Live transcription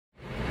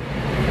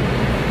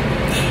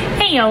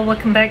Hey y'all,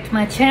 welcome back to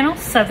my channel,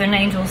 Southern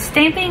Angel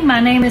Stamping. My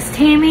name is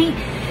Tammy.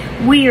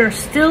 We are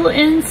still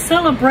in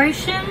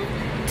celebration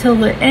till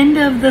the end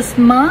of this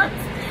month.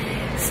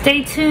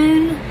 Stay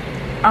tuned.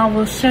 I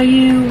will show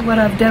you what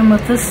I've done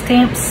with this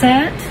stamp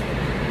set.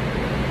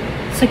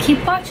 So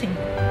keep watching.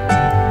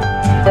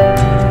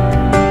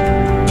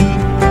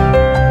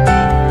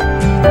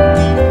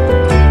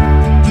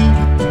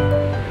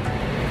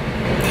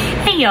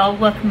 Hey y'all,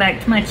 welcome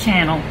back to my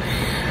channel.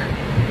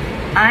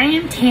 I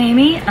am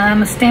Tammy.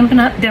 I'm a Stampin'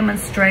 Up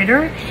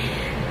demonstrator,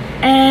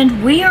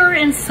 and we are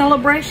in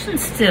celebration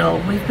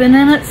still. We've been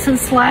in it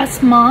since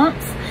last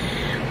month,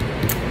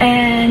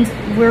 and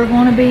we're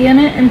going to be in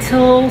it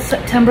until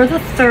September the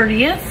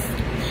 30th.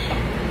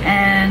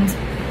 And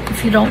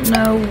if you don't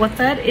know what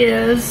that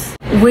is,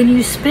 when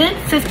you spend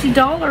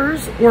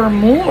 $50 or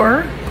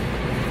more,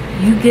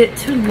 you get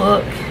to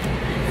look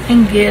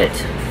and get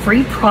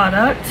free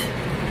product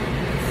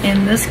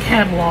in this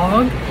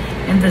catalog.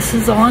 And this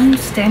is on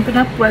Stampin'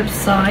 Up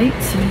website,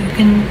 so you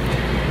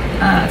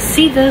can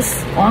see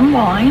this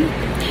online,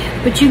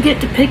 but you get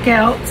to pick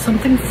out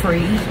something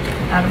free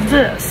out of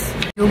this.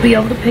 You'll be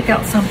able to pick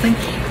out something.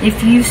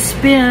 If you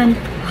spend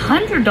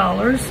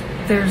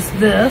 $100, there's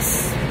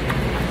this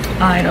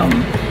item,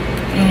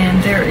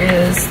 and there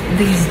is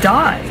these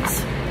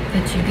dies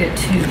that you get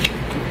to,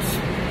 oops,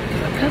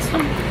 did I pass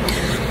them?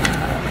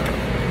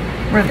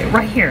 Where are they?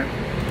 Right here.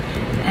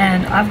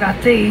 And I've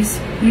got these.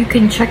 You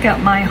can check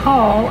out my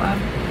haul. I've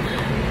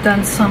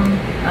done some,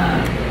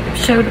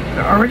 showed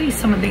already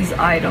some of these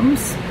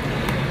items,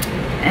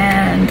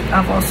 and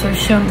I've also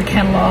shown the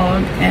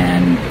catalog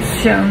and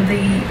shown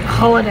the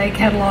holiday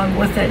catalog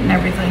with it and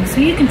everything. So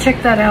you can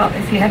check that out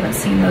if you haven't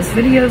seen those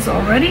videos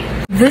already.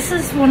 This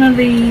is one of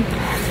the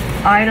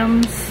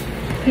items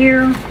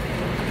here.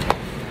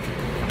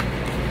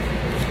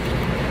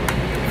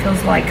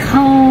 Feels like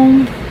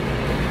home.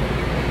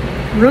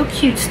 Real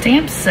cute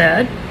stamp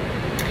set,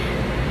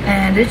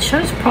 and it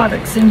shows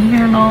products in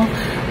here and all.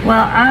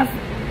 Well, I've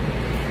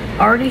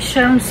already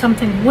shown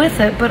something with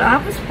it, but I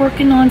was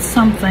working on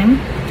something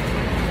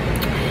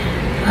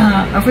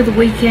over the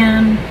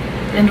weekend,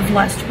 end of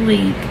last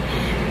week,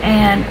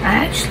 and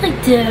I actually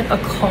did a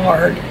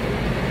card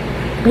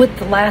with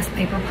the last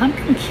paper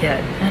pumpkin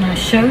kit, and I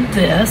showed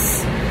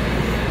this,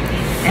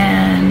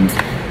 and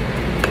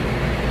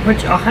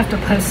which I'll have to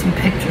post some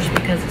pictures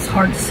because it's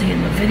hard to see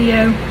in the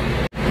video,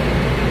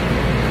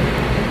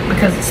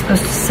 because it's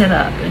supposed to sit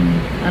up,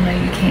 and I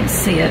know you can't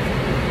see it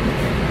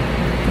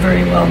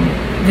very well in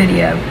the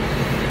video.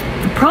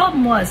 The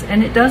problem was,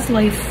 and it does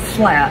lay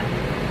flat.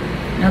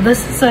 Now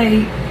this is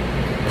a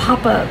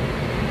pop-up,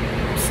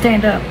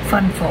 stand-up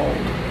fun fold.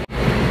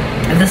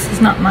 And this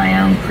is not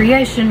my own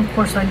creation. Of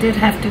course, I did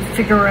have to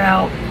figure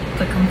out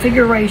the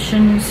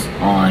configurations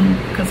on,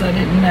 because I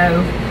didn't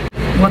know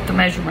what the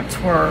measurements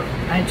were.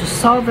 I just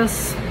saw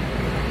this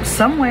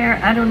somewhere.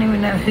 I don't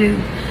even know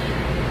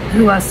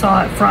who I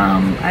saw it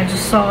from. I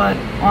just saw it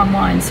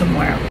online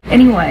somewhere.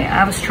 Anyway,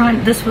 I was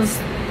trying, this was,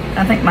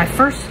 I think, my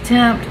first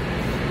attempt.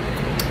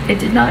 It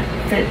did not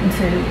fit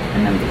into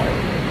an envelope.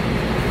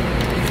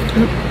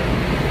 Oop,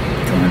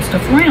 throwing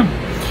stuff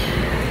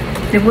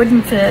around. It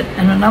wouldn't fit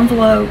in an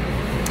envelope.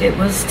 It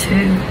was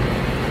too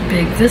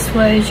big this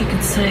way, as you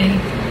can see.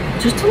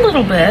 Just a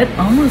little bit,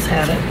 almost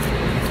had it.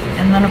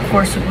 And then of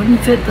course it wouldn't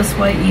fit this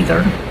way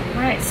either.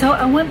 All right, so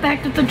I went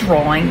back to the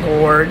drawing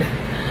board,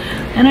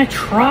 and I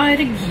tried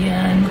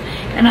again,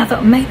 and I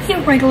thought maybe a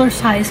regular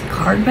size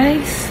card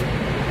base,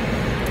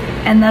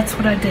 and that's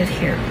what I did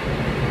here.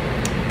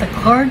 The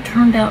card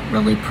turned out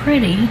really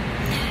pretty,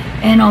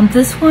 and on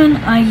this one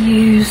I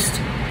used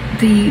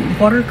the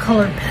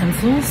watercolor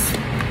pencils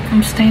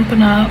from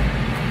Stampin' Up,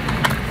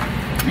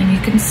 and you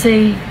can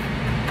see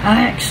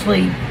I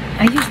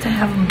used to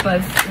have them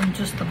both in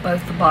just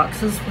both the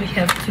boxes. We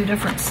have two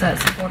different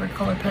sets of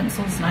watercolor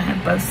pencils, and I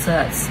have both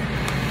sets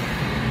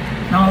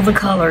and all the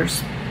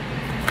colors.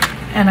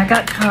 And I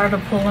got tired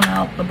of pulling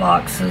out the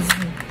boxes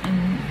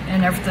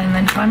and everything, and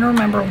then trying to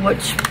remember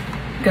which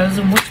goes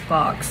in which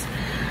box.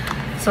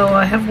 So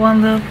I have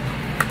one of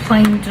the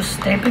plain just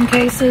stamping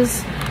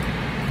cases,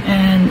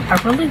 and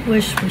I really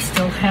wish we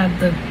still had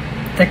the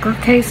thicker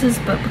cases,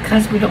 but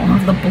because we don't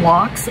have the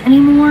blocks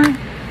anymore,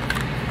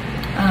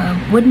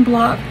 wooden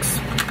blocks,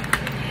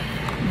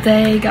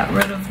 they got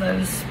rid of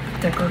those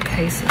thicker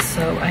cases,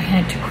 so I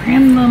had to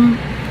cram them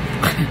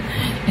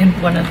in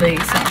one of these.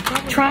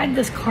 I tried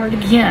this card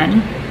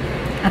again.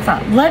 I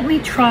thought, let me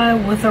try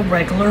with a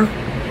regular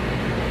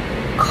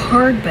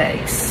card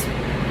base,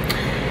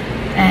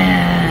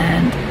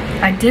 and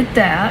I did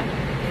that.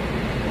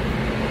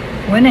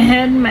 Went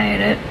ahead and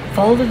made it,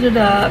 folded it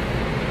up.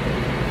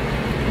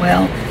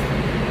 Well,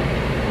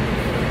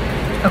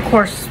 of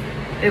course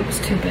it was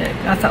too big.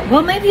 I thought,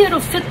 well, maybe it'll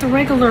fit the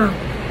regular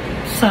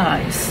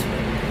size.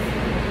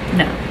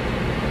 No.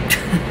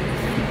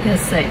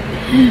 Yes, say.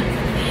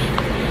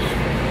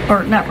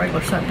 Or not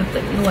regular size,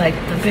 but like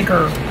the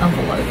bigger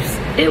envelopes.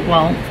 It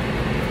won't.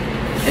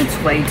 It's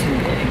way too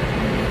big.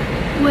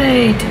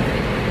 Way too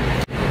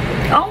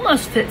big. It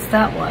almost fits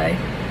that way.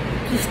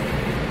 Just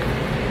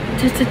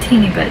just a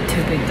teeny bit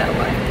too big that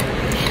way.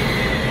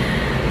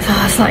 So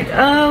I was like,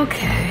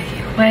 okay,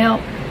 well,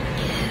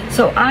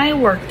 so I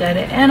worked at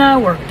it, and I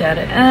worked at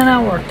it, and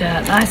I worked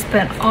at it. I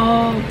spent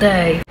all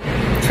day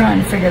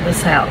trying to figure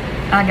this out.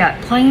 I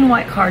got plain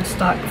white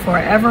cardstock before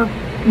I ever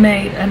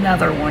made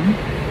another one.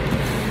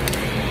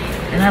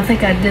 And I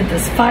think I did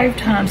this 5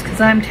 times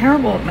because I'm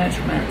terrible at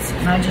measurements.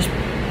 And I just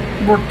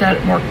worked at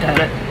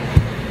it.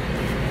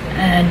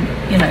 And,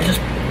 you know, just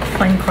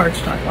plain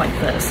cardstock like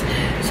this.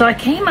 So I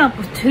came up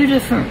with 2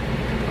 different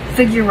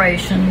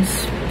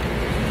figurations.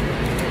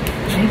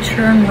 Made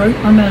sure and wrote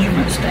my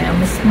measurements down.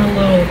 This is my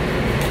little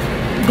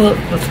book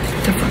with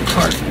different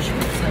card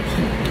measurements I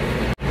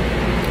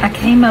keep. I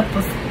came up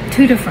with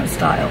 2 different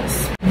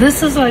styles.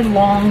 This is a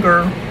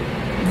longer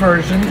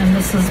version, and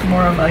this is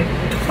more of a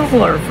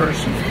taller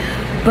version.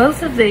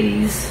 Both of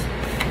these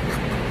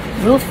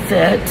will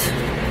fit.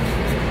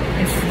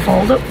 They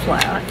fold up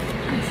flat,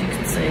 as you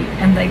can see,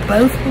 and they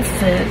both will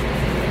fit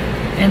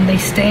in the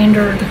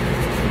standard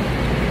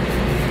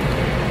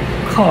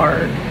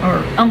card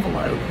or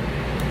envelope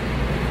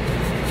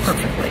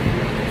perfectly.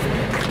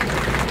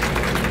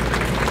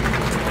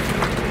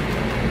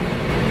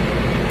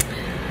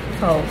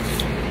 So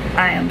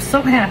I am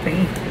so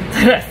happy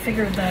that I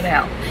figured that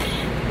out.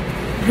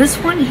 This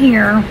one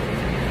here,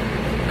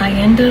 I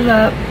ended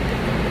up,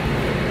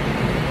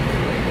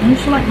 don't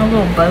you like my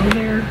little bow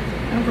there?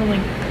 I really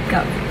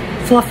got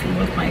fluffy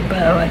with my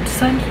bow. I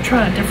decided to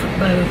try a different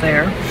bow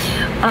there.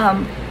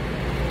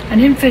 I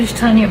didn't finish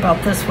telling you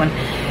about this one.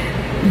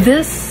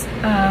 This,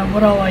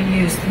 what all I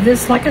used.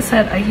 This, like I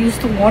said, I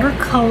used the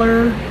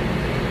watercolor.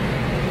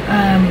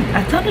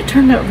 I thought it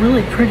turned out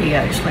really pretty,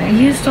 actually. I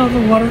used all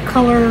the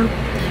watercolor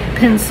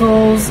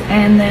pencils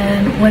and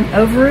then went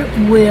over it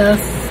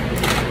with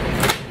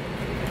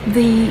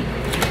the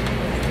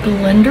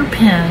blender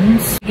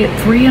pens. You get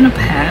 3 in a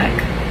pack.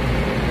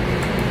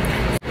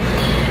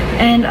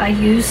 And I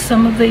used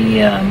some of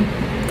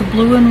the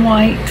blue and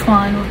white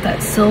twine with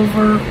that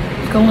silver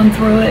going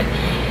through it.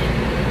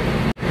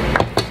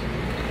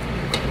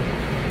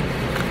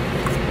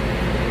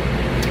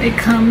 It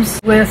comes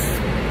with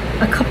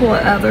a couple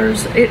of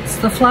others. It's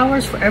the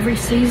flowers for every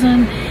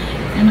season.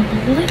 And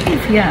I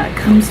believe, yeah, it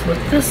comes with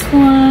this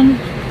one.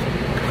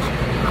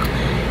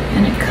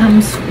 And it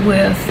comes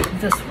with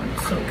this one.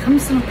 So it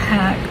comes in a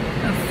pack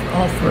of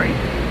all 3.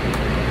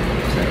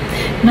 So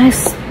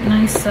nice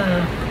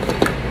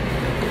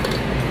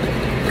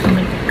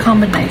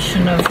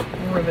combination of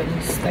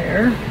ribbons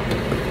there.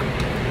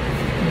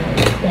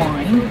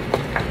 Twine.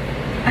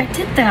 I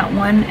did that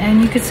one,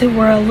 and you can see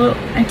where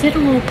I did a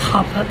little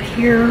pop up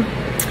here,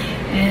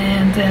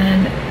 and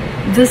then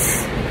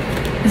this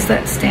is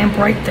that stamp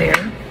right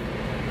there.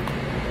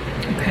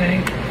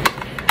 Okay,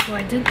 so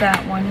I did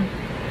that one,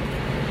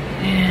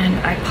 and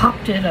I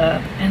popped it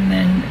up, and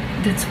then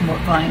did some more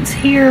vines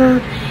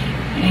here,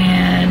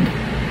 and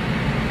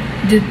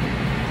did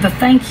the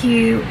thank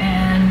you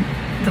and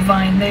the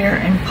vine there,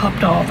 and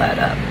popped all that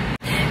up.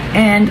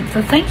 And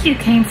the thank you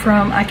came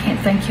from I Can't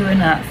Thank You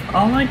Enough.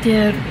 All I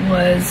did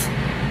was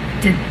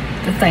did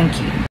the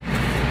thank you,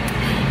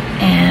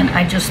 and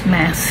I just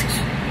masked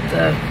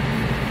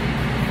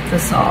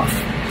this off,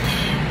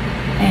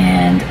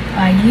 and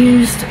I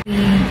used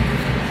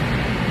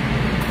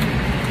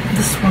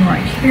this one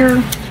right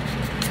here,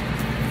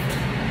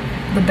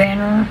 the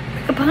banner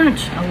pick a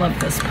punch. I love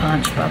this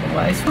punch, by the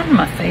way. It's one of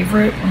my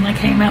favorite when they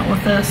came out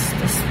with this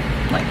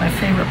like my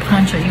favorite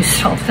punch. I use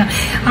it all the time.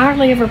 I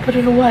hardly ever put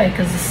it away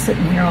because it's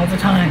sitting here all the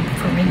time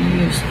for me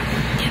to use.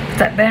 But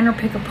that banner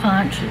pick a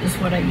punch is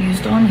what I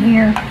used on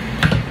here,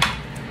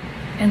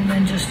 and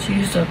then just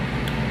used a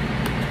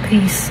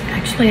piece.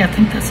 Actually, I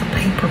think that's a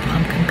paper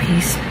pumpkin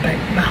piece back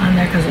behind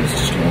there because it was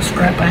just a little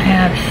scrap I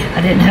had.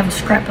 I didn't have a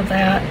scrap of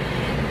that,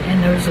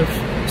 and there was a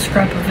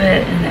scrap of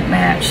it, and it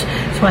matched,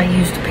 so I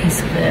used a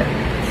piece of it.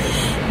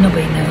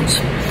 Nobody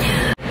knows,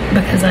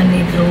 because I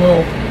needed a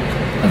little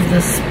of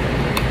this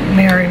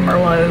Mary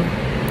Merlot,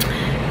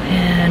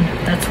 and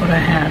that's what I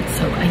had,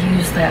 so I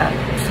used that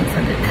since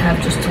I didn't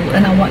have just a,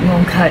 and I wasn't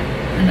going to cut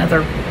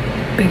another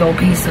big old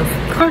piece of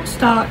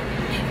cardstock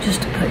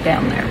just to put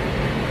down there.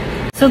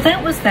 So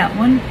that was that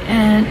one,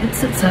 and it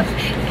sits up,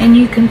 and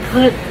you can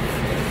put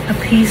a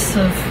piece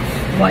of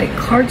white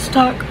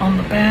cardstock on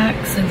the back,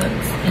 so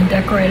that's, and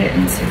decorate it,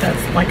 and see,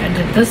 that's like I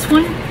did this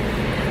one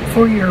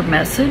for your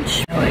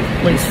message.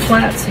 It lays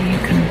flat so you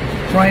can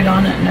write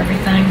on it and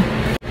everything.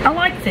 I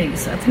like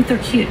these. I think they're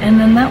cute. And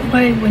then that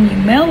way when you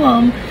mail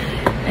them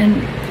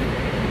and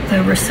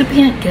the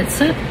recipient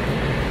gets it,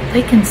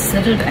 they can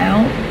sit it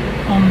out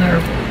on their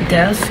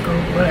desk or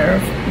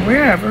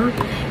wherever,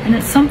 and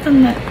it's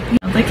something that, you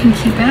know, they can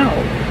keep out.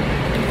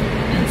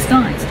 And it's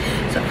nice.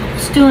 So I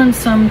was doing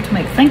some to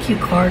make thank you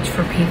cards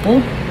for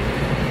people,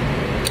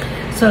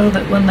 so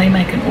that when they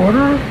make an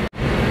order,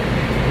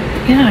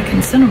 yeah, I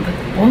can send them. But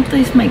won't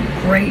these make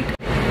great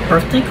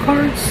birthday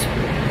cards?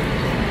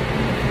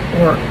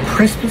 Or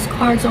Christmas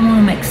cards? I'm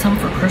gonna make some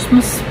for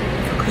Christmas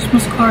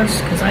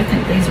cards, because I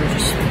think these are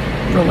just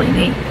really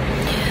neat.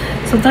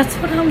 So that's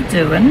what I'm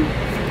doing.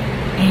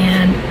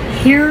 And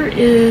here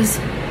is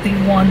the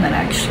one that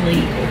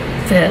actually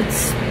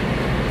fits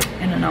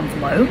in an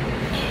envelope,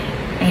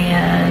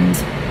 and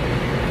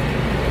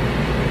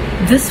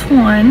this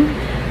one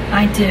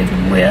I did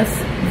with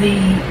the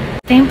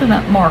Stampin'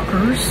 Up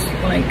markers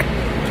like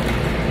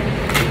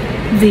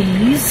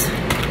these,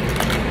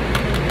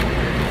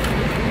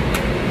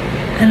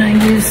 and I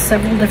used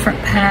several different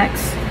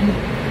packs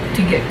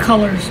to get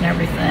colors and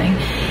everything.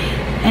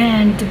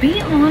 And to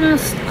be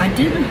honest, I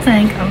didn't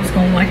think I was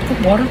going to like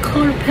the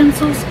watercolor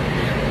pencils.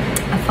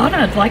 I thought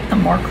I'd like the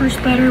markers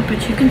better,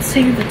 but you can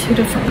see the two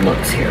different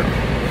looks here.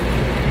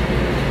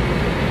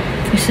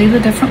 You see the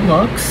different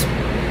looks.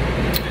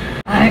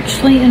 I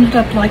actually ended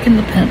up liking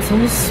the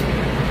pencils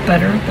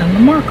better than the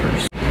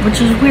markers,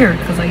 which is weird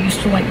because I used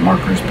to like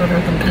markers better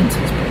than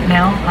pencils, but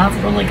now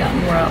I've really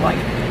gotten where I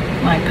like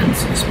my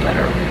pencils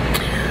better.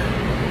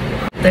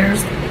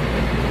 There's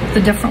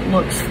the different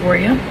looks for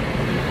you.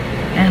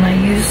 And I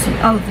used some,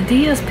 oh, the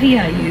DSP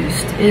I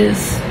used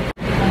is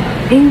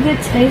Inga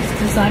Taste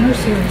Designer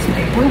Series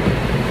paper.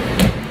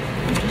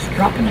 I'm just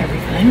dropping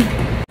everything.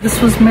 This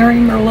was Mary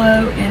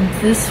Merlot, and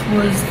this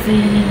was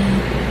the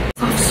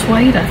soft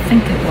suede, I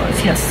think it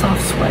was. Yes,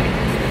 soft suede.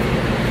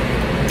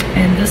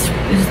 And this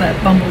is that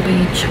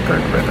bumblebee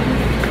checkered ribbon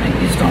I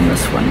used on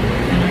this one.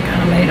 And I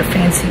kind of made a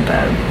fancy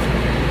bow.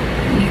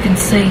 And you can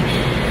see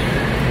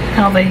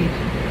how they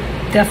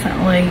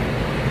definitely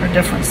are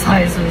different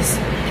sizes.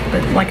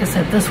 But like I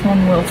said, this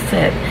one will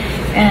fit.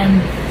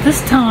 And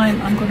this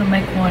time I'm going to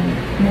make one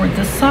more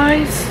this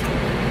size.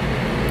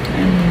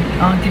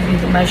 And I'll give you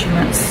the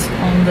measurements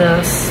on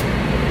this.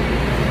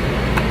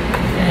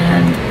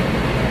 And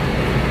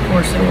of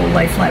course it will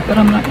lay flat, but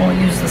I'm not going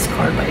to use this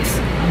card base.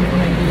 I'm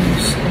going to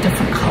use a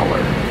different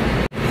color.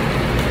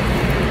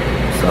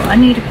 So I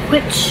need to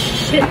quit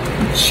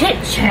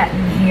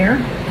chit-chatting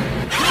here.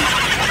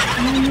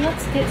 And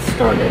let's get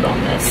started on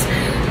this.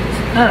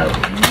 Oh,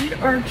 we need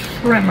our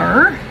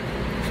trimmer.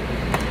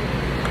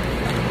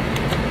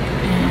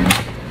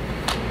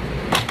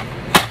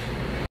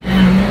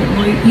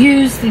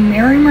 Use the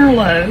Mary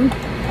Merlot,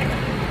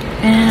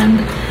 and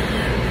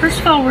first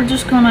of all we're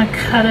just going to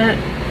cut it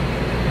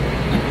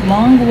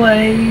long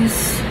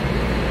ways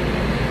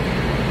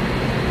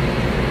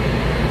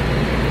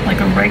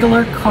like a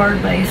regular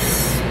card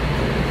base.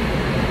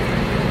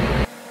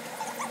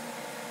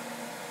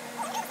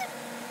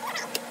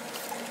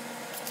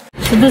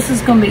 So this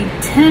is going to be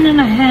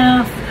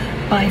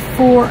 10.5 by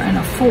 4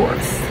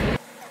 1/4.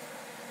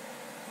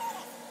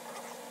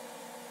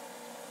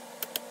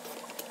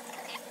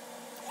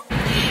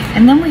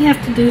 And then we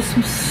have to do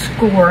some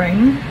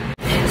scoring.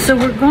 So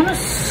we're going to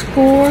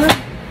score,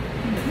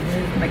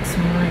 make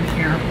some room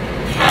here,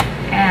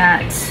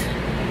 at,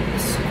 the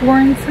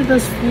scoring for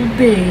this will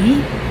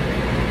be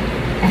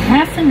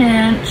 1/2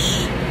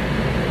 inch,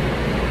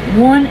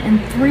 1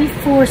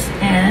 3/4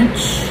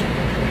 inch,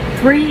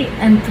 3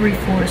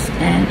 3/4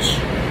 inch,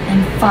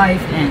 and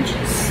 5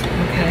 inches.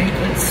 Okay,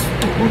 that's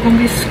what we're going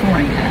to be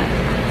scoring at.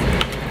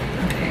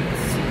 Okay,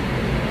 so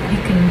you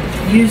can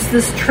use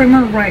this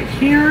trimmer right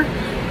here,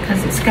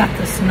 because it's got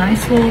this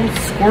nice little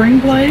scoring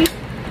blade.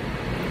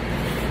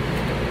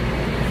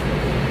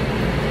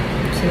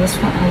 See this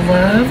one? I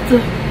love the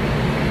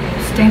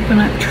Stampin'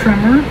 Up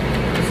trimmer.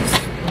 This is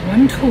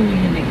one tool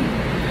you need.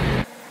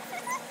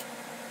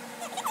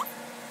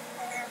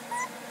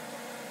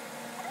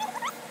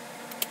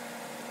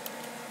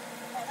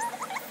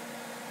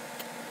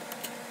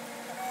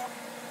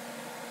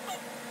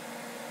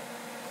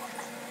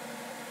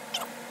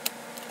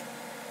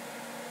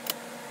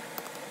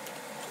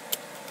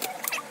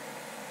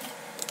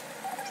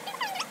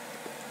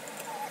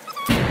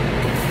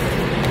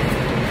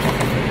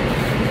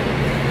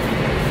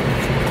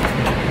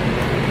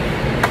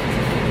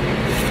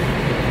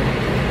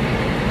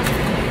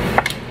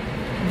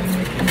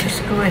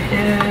 Go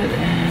ahead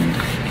and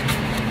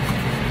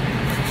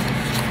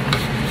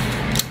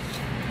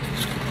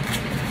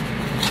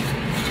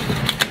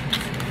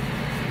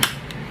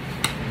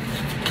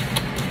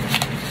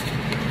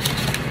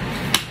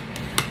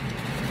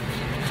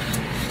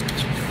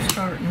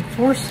start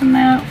enforcing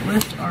that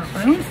with our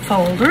own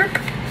folder.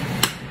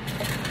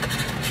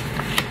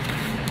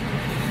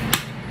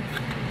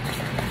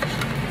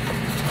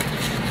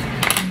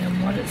 And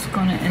then what it's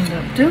going to end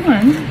up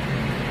doing,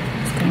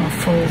 it's going to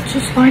fold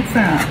just like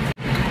that.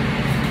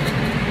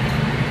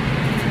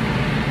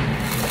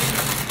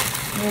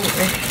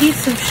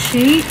 Adhesive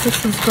sheet.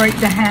 This is great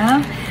to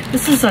have.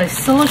 This is a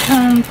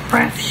silicone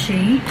craft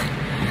sheet,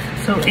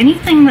 so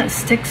anything that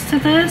sticks to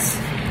this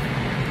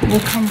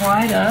will come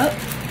right up.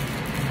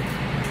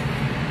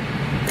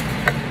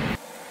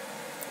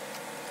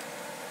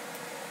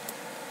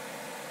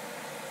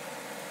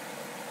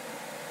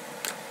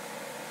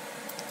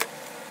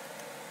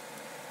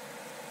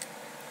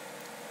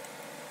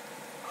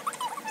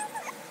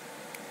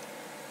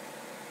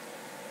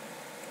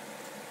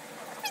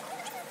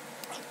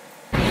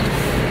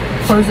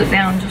 Close it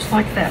down just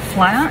like that,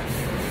 flat.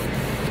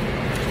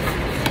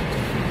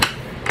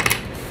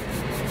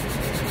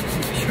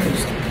 Make sure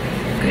it's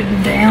good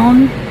and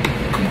down. You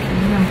can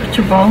even put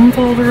your bone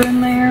folder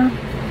in there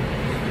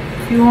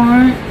if you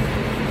want.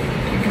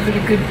 Give it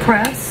a good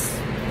press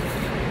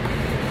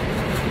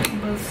on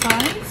both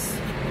sides.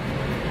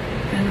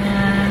 And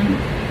then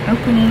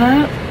open it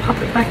up, pop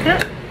it back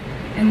up,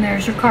 and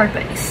there's your card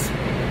base.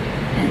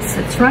 And it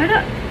sits right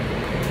up.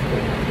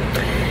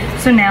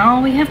 So now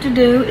all we have to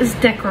do is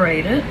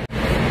decorate it.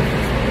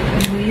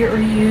 We are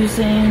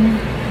using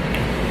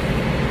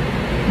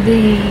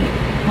the,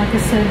 like I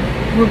said,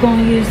 we're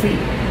going to use the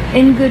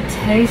In Good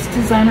Taste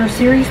Designer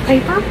Series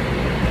paper.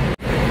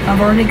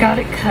 I've already got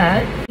it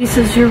cut.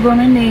 Pieces you're going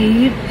to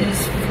need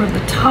is for the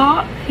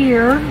top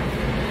here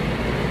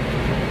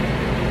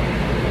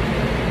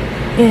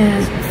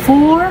is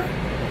 4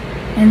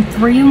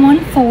 3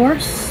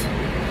 1/4.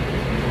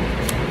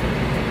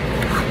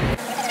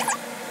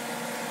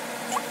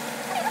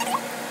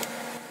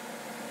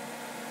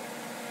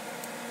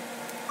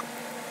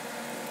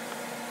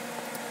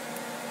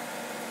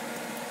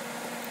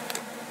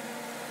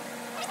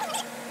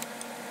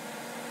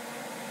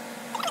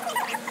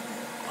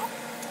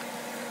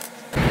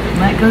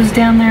 That goes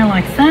down there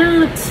like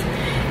that,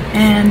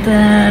 and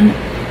then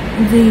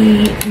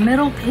the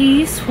middle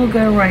piece will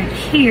go right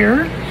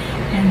here,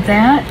 and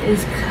that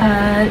is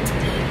cut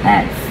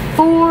at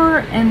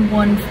 4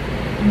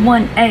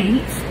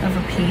 1/8 of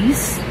a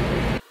piece.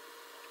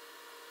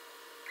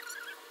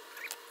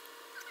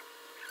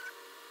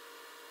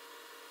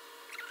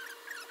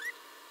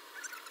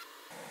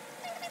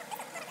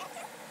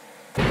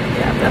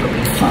 Yeah, that'll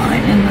be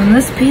fine. And then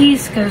this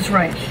piece goes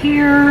right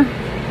here.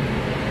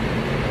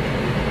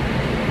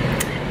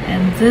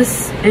 And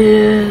this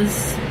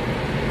is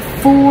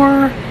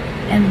 4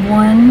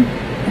 1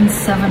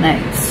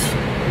 7/8.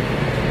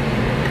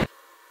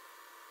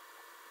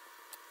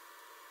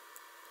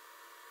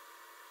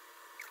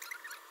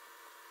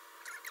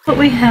 What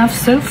we have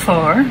so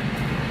far.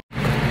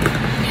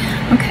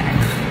 Okay,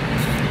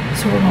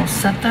 so we're going to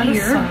set that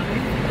here aside.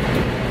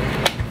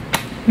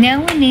 Now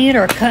we need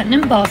our cut and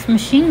emboss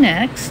machine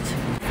next,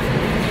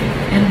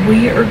 and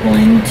we are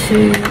going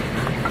to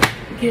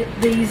get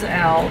these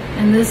out.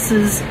 And this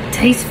is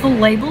Tasteful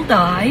Label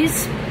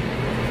dies.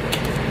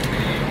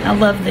 I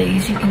love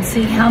these. You can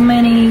see how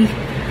many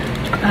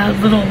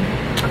little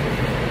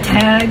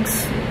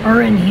tags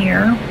are in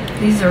here.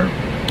 These are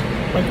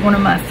like one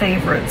of my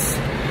favorites.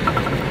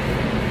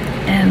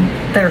 And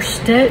they're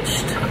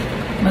stitched.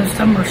 Most of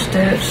them are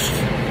stitched.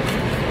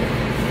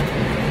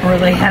 Or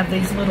they have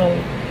these little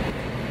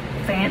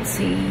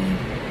fancy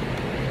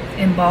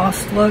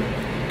embossed look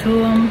to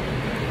them.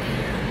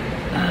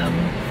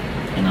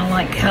 And I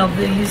like how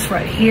these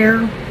right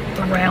here,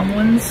 the round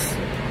ones,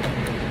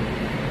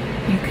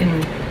 you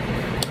can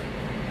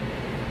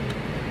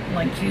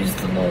like use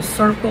the little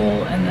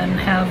circle and then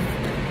have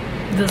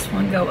this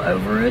one go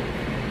over it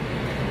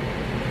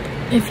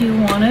if you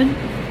wanted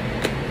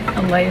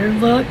a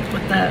layered look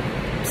with that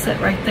set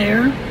right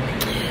there.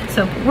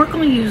 So we're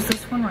going to use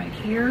this one right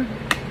here.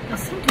 I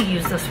seem to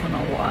use this one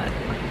a lot.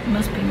 It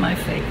must be my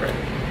favorite.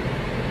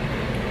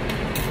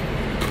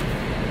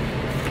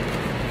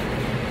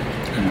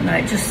 I don't know,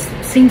 it just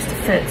seems to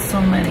fit so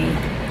many.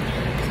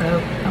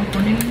 So I'm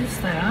going to use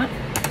that.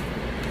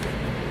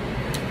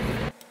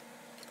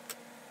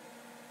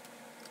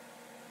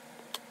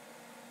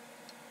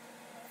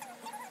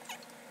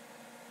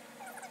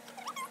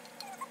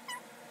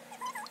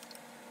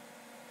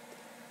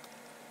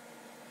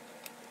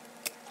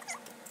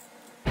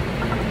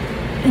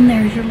 And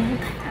there's your little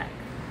tag.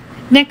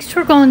 Next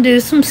we're going to do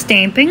some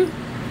stamping.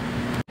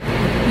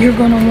 You're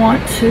going to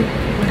want to,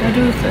 what did I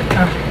do with it?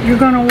 You're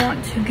going to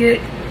want to get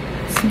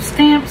some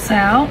stamps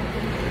out.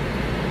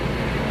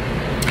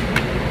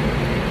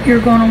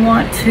 You're going to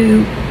want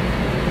to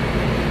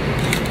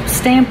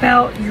stamp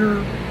out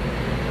your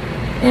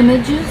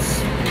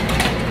images.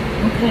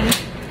 Okay,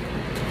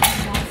 I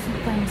got some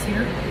things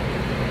here.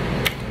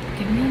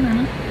 Give me a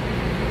minute.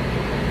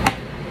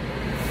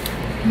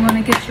 You want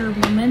to get your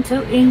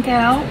Memento ink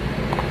out.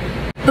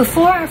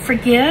 Before I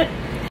forget,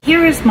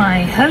 here is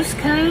my host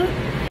code.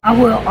 I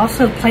will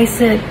also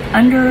place it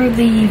under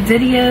the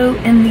video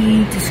in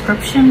the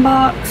description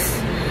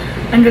box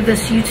under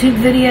this YouTube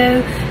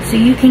video, so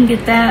you can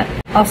get that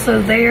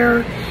also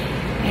there,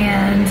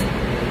 and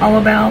all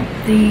about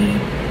the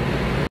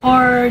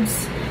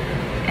cards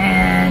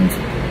and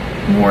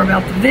more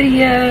about the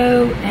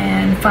video,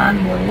 and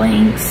find more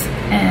links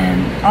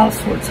and all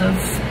sorts of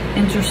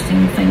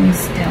interesting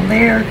things down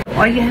there.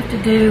 All you have to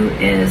do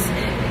is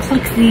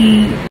click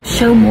the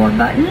show more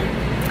button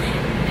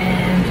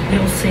and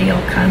you'll see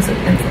all kinds of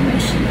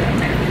information down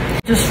there.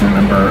 Just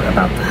remember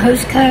about the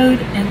host code,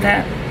 and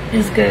that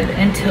is good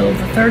until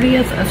the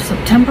 30th of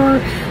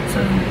September.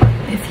 So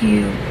if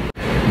you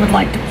would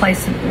like to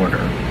place an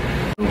order.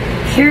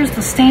 Here's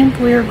the stamp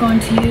we are going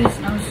to use,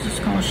 and I was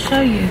just going to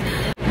show you.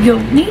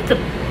 You'll need the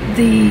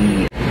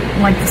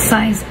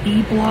size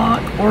E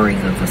block or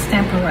either the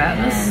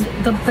Stamparatus. And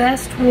the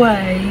best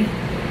way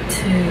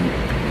to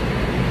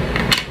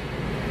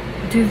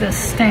do this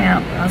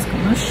stamp, I was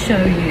going to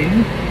show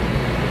you,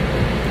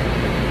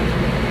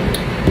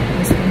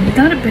 is when you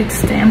got a big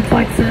stamp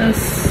like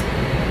this,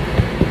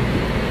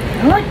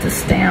 I like to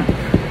stamp,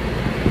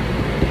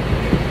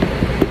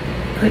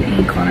 put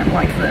ink on it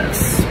like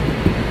this.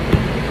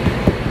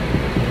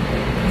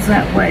 Because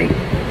that way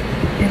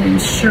it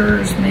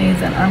ensures me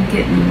that I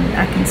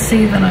can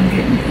see that I'm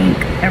getting ink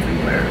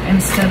everywhere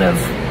instead of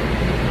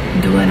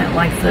doing it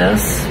like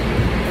this.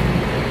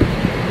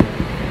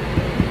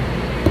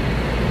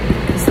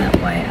 Because that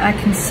way I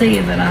can see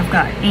that I've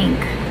got ink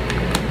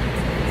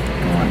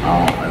going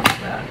all over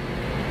that.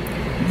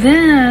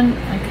 Then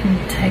I can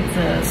take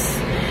this,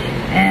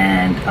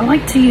 and I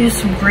like to use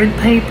some grid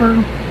paper.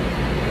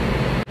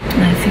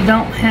 And if you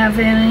don't have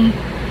any,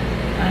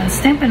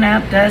 Stampin'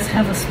 Up does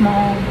have a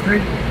small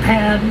grid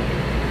pad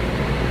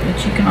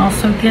that you can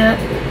also get.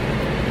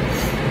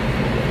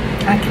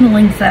 I can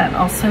link that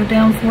also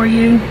down for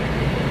you.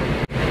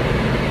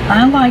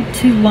 I like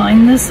to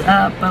line this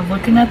up by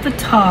looking at the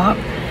top,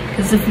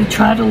 because if you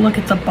try to look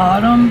at the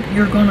bottom,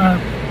 you're gonna,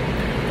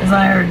 as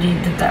I already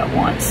did that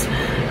once,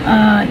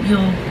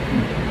 you'll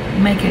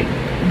make it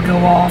go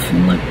off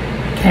and look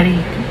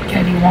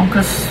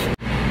catty-wonkus.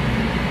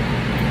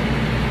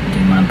 Do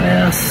my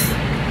best.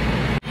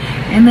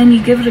 And then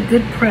you give it a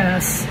good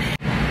press.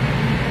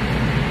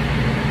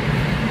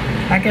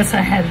 I guess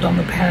I had it on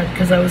the pad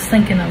because I was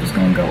thinking I was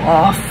going to go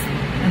off,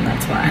 and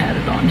that's why I had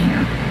it on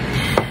here.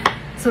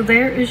 So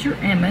there is your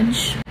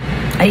image.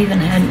 I even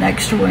had an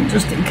extra one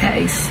just in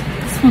case.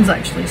 This one's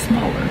actually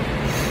smaller.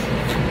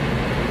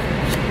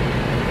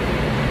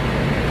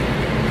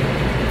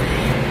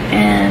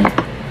 And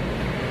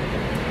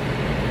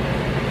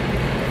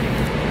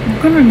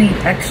I'm going to need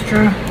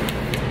extra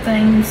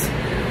things.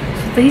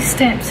 So these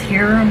stamps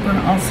here I'm going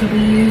to also be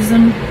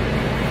using.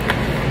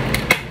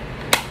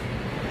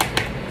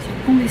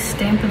 I'm going to be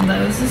stamping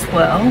those as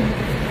well.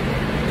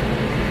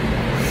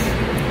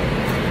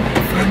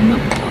 Find the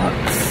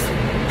box.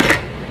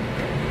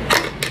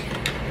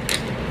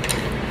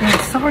 I'm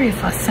sorry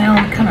if I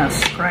sound kind of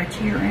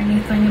scratchy or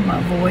anything in my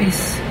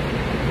voice.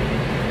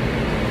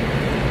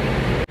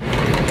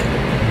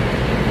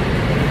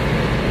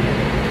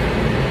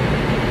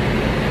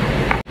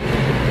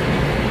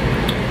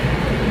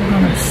 We're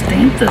going to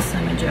stamp this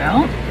image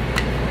out.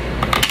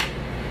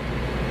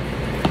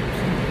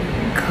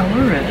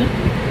 Color it.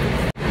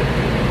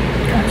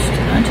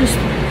 I just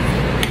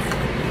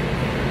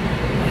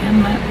am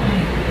that way.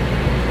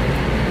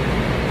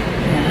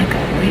 Yeah, I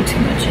got way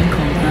too much ink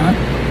on that.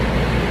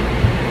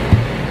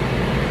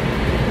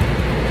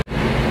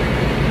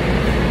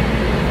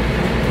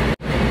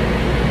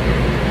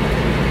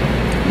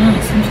 No,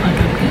 it seems like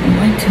I'm getting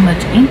way too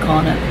much ink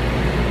on it.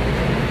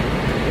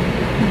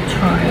 Let me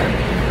try it.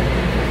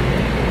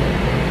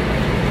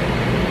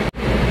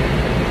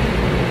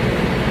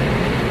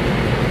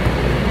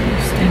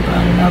 Stamp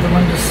out another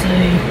one to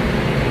see.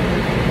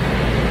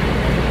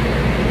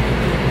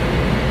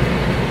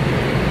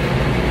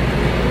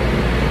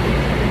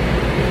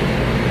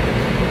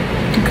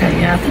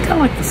 Yeah, I think I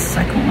like the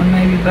second one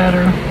maybe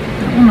better.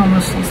 That one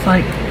almost looks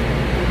like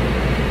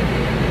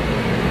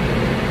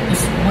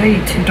it's way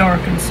too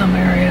dark in some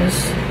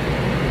areas.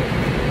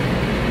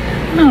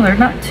 No, they're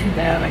not too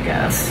bad, I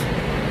guess.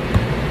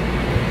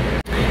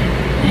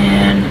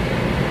 And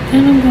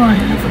then I'm going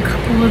to have a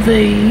couple of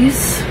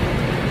these.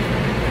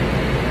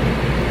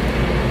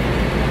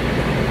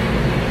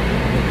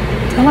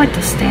 I like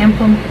to stamp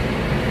them.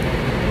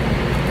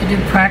 I do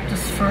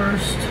practice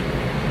first.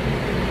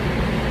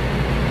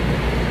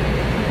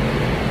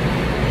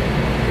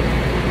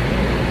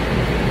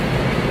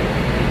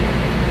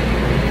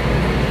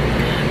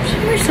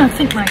 I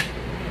think my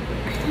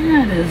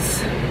pad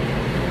is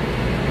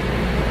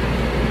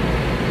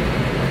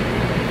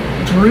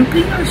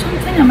drooping or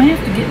something. I may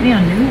have to get me a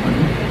new one.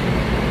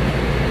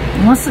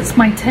 Unless it's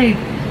my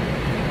table.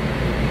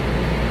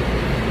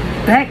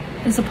 That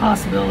is a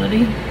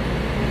possibility.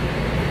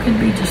 Could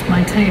be just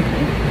my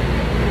table.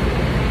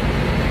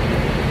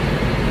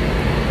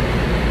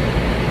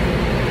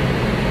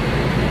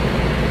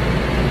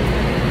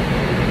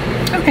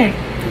 Okay,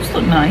 those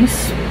look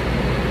nice.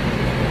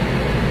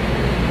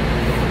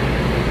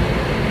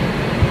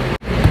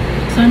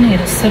 I need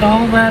to set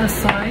all that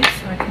aside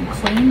so I can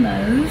clean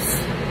those.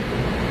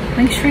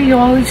 Make sure you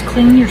always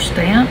clean your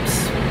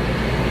stamps.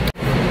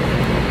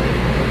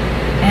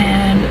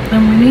 And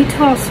then we need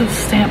to also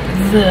stamp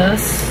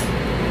this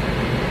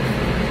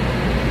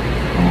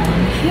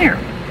on here.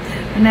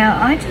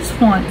 Now I just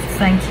want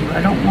thank you.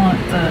 I don't want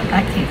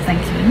I can't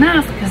thank you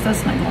enough because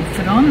that's not going to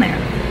fit on there.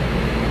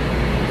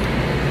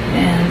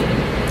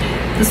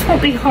 And this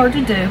won't be hard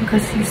to do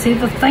because you see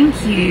the thank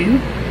you,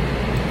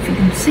 if you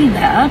can see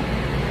that.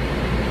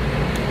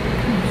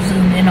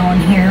 Zoom in on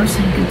here so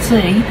you can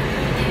see.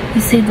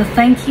 You see the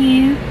thank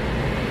you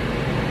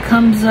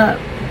comes up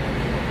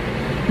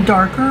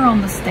darker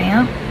on the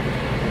stamp,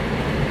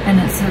 and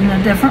it's in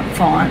a different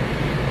font.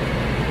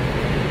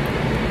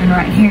 And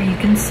right here you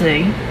can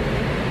see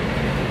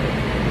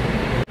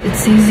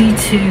it's easy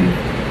to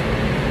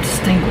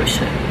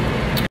distinguish it.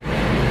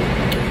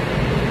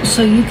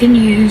 So you can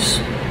use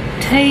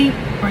tape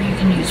or you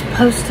can use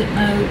post-it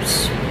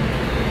notes.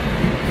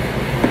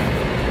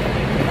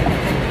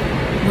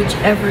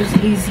 whichever is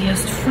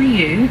easiest for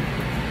you.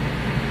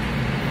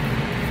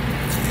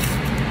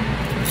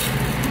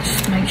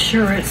 Just make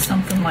sure it's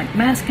something like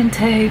masking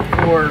tape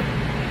or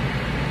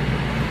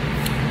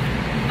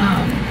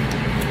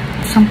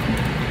some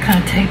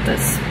kind of tape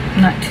that's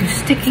not too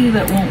sticky,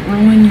 that won't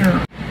ruin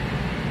your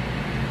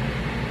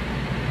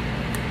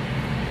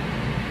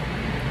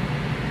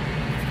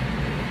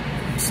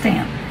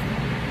stamp.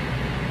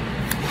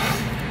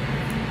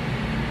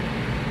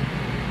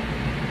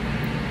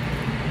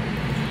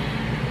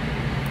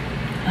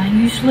 I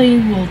usually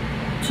will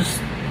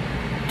just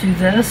do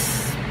this.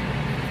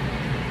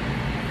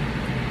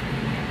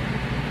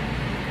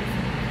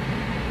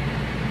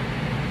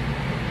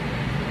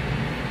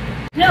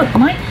 You know, it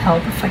might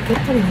help if I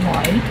get the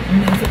light and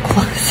move it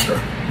closer.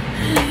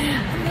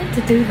 I meant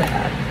to do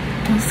that.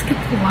 Let's get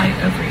the light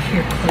over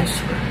here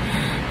closer,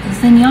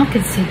 because then y'all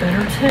can see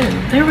better too.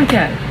 There we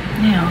go.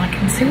 Now I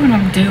can see what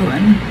I'm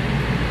doing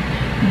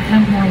and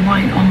have more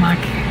light on my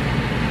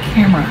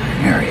camera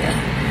area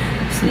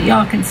so that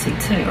y'all can see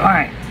too. All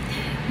right,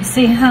 you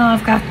see how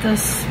I've got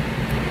this?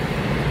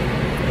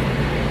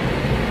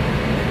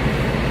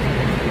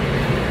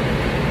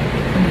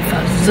 And if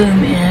I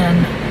zoom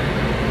in,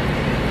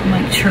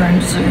 make sure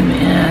and zoom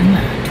in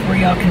to where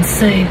y'all can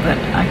see, but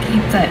I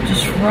keep that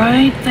just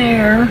right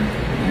there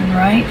and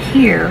right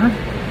here.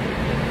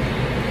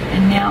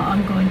 And now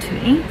I'm going to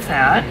ink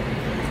that.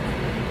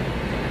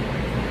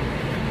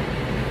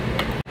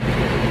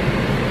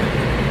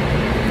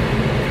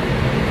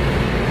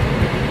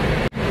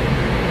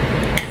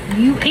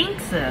 You ink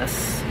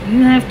this.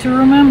 You have to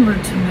remember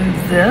to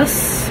move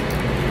this.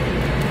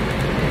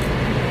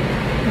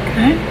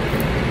 Okay.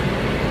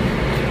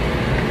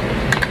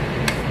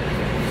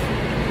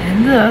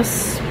 And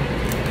this.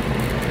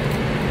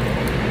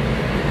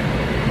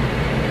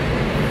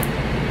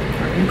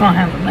 Or you're gonna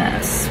have a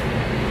mess.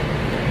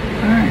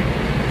 Alright.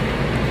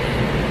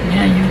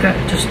 Now you've got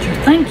just your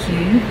thank you.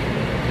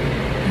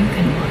 You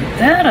can line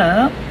that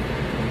up.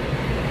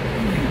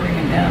 Let me bring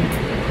it down. I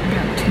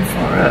got it too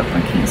far up.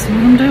 I can't see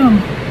what I'm doing.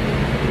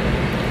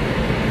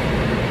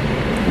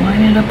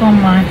 Line it up on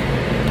my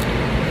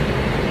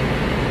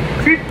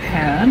crepe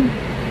pad.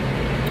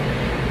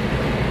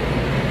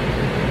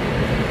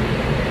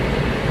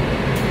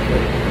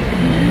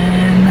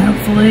 And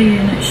hopefully,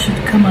 and it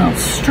should come out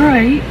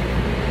straight.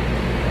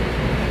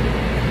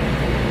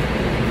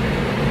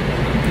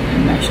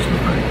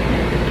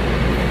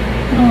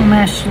 I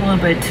mashed a little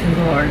bit too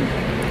hard,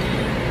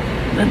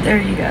 but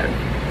there you go.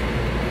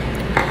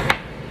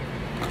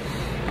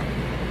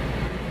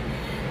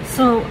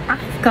 So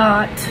I've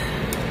got,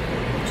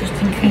 just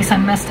in case I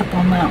messed up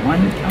on that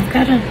one, I've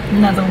got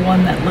another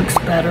one that looks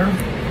better.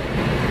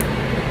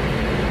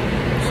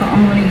 So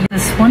I'm going to use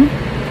this one.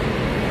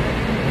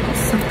 I'll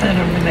set that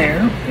over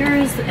there. Here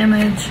is the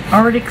image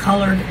already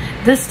colored.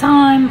 This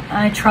time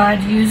I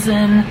tried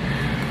using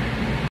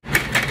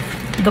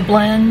the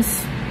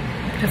blends,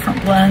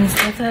 different blends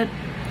with it,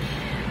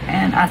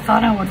 and I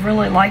thought I would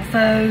really like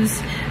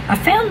those. I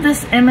found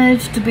this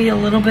image to be a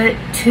little bit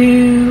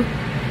too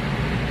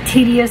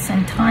tedious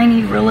and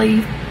tiny,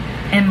 really,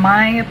 in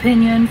my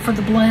opinion, for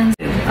the blends.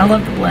 I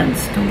love the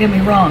blends, don't get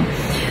me wrong,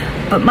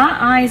 but my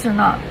eyes are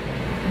not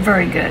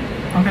very good.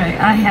 Okay,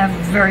 I have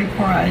very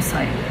poor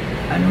eyesight.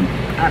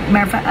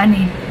 Matter of fact, I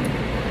need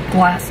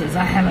glasses.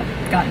 I haven't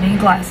gotten any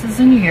glasses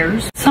in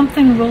years.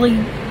 Something really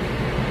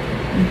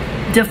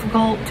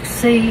difficult to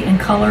see in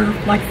color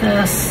like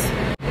this.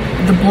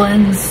 The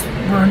blends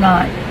were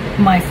not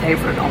my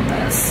favorite on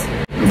this.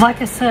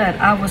 Like I said,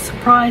 I was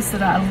surprised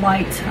that I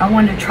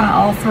wanted to try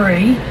all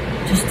three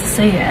just to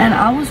see it, and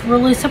I was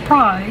really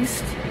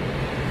surprised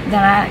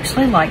that I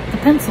actually liked the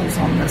pencils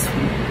on this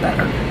one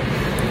better.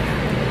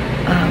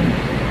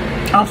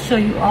 I'll show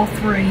you all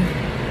three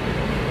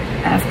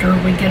after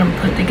we get them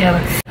put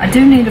together. I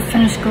do need to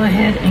go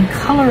ahead and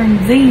coloring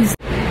these.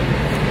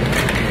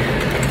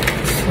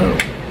 So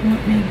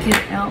let me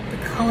get out the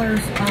colors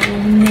I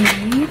will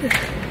need.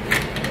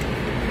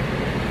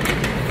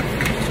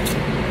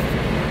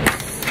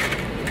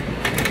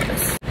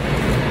 Let's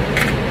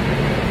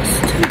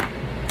do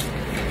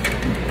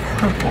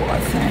purple, I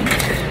think.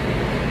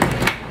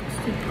 Let's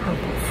do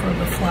purple for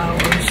the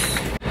flowers.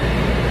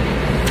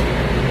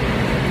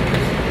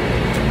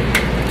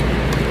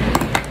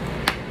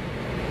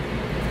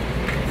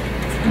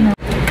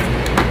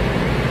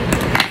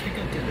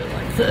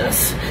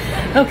 This.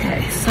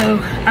 Okay, so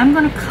I'm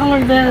going to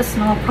color this,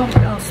 and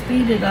I'll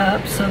speed it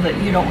up so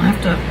that you don't have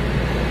to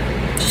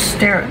just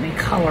stare at me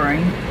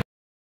coloring.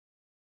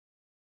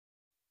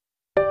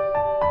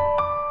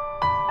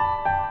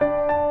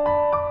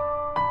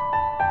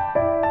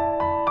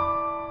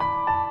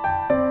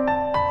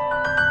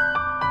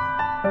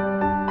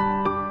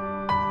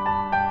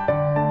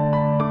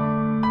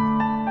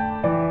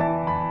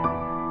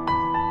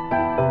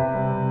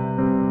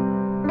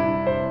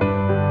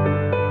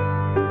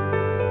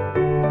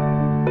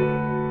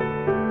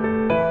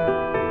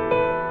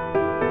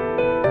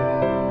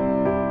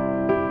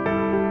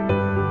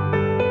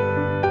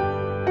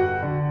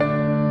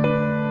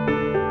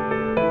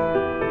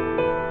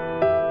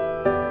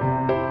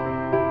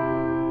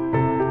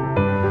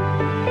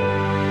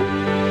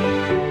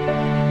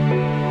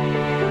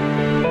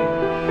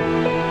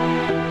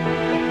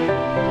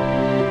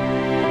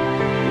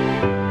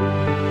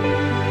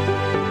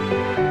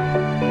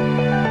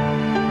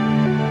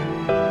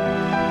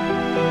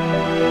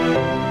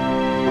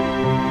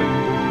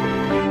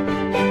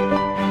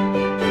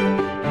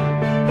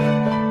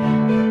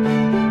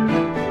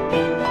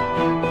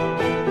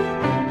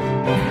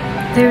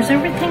 there's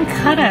everything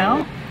cut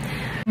out.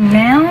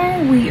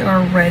 Now we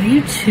are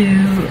ready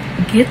to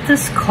get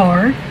this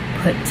card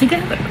put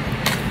together.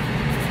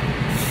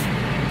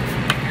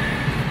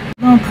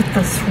 I'm gonna put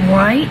this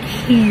right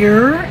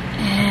here,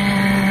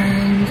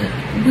 and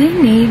we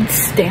need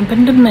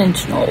Stampin'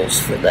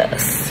 Dimensionals for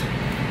this.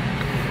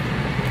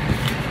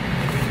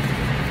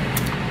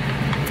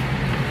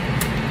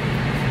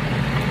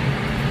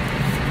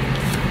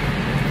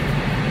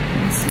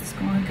 This is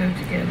going to go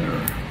together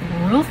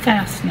real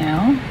fast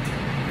now.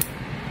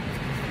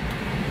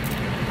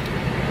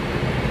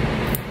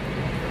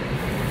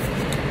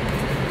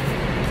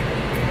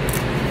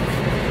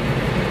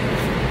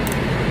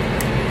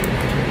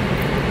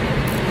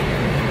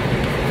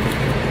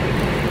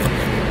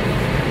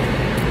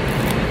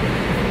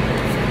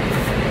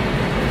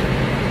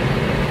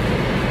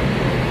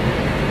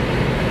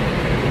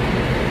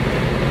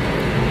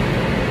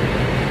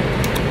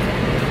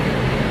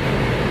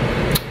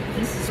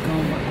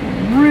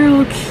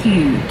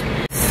 Cute.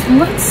 So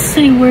let's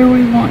see where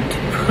we want to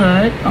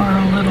put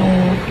our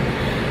little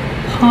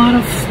pot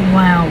of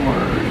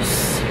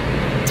flowers.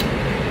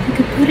 We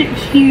could put it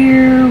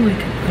here, we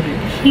could put it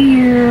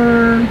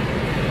here.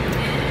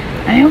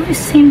 I always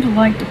seem to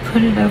like to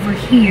put it over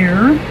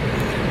here.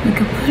 We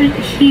could put it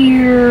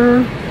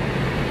here.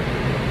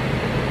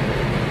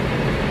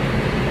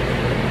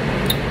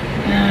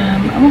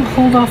 I'm gonna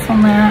hold off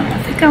on that.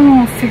 I think I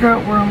want to figure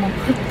out where I'm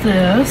gonna put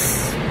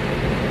this.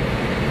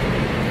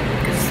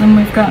 Then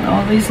we've got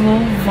all these little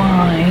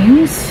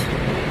vines,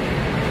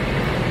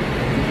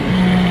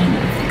 and I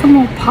think I'm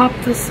gonna pop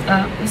this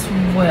up as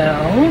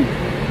well.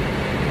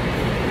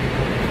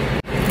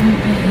 Some of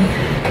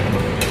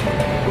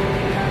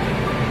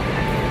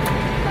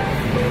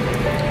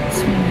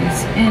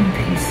these end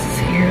pieces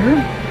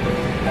here.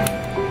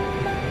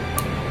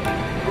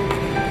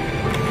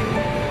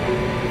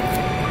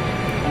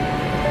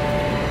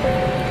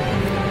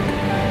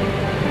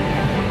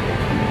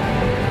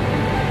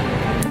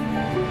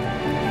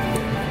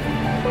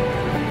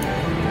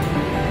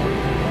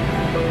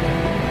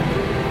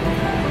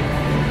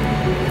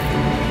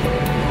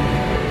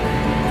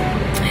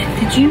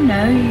 Did you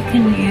know you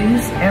can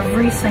use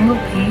every single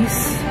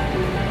piece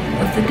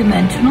of the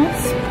dimensionals?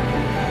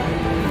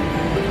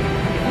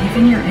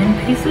 Even your end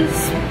pieces?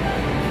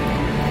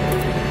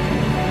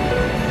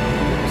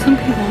 Some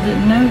people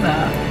didn't know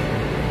that.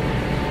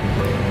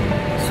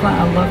 That's why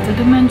I love the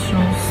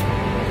dimensionals.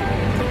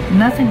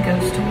 Nothing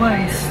goes to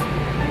waste.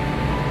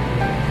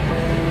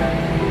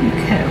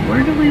 Okay,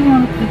 where do we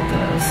want to put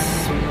this?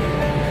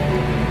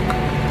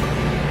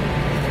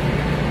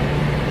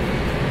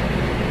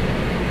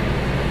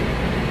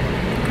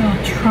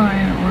 I'll try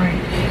it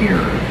right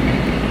here,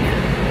 maybe.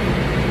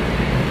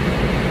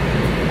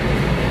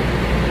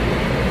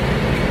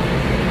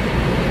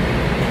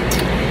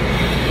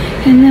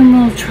 And then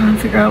we'll try and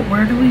figure out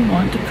where do we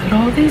want to put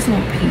all these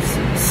little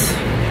pieces.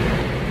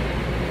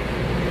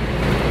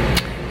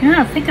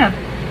 Yeah, I think I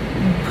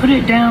put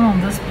it down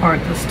on this part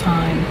this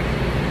time.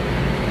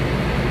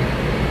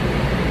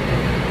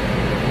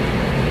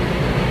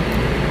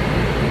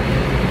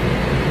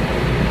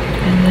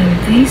 And then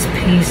these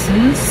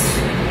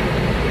pieces.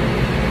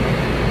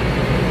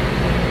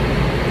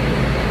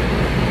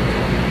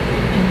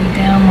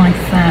 Down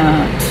like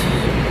that.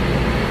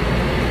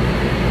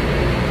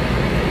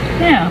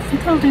 Yeah, I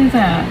think I'll do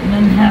that. And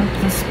then have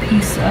this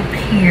piece up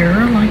here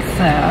like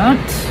that.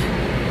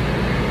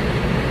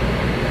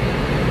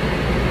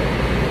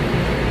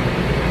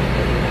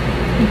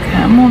 Okay,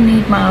 I'm gonna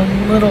need my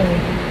little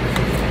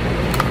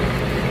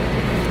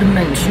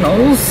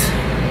dimensionals.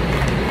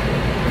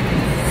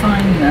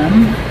 Find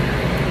them.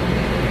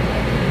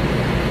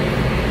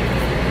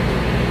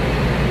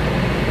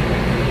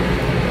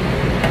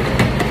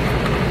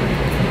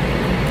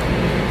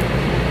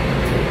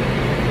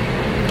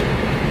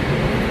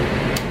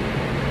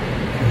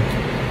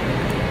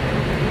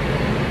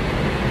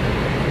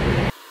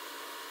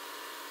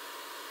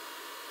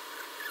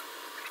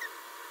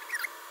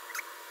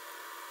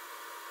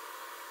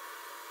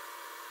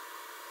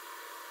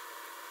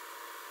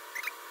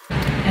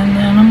 And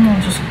then I'm going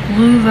to just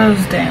glue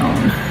those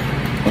down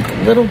with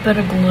a little bit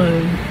of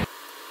glue.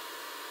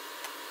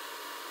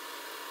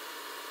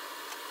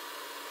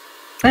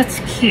 That's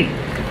cute.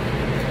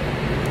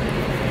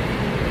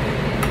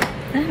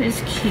 That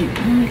is cute.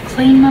 Let me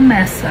clean my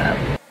mess up.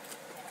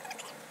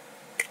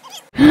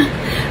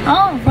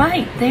 All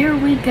right, there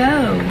we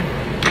go.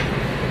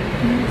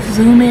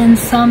 Zoom in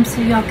some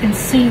so y'all can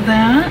see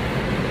that.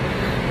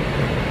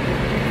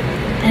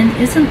 And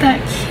isn't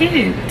that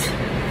cute?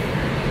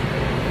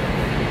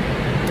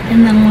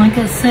 And then, like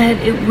I said,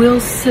 it will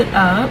sit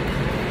up.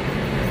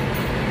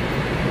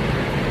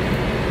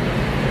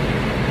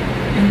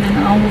 And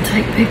then I will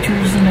take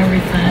pictures and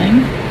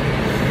everything.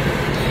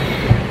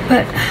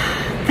 But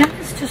that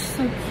is just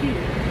so cute.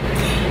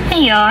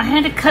 Hey y'all, I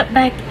had to cut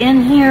back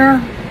in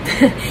here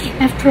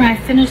after I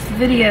finished the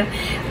video.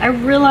 I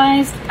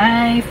realized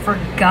I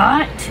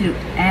forgot to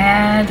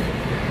add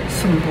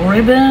some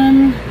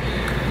ribbon.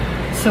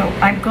 So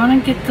I'm gonna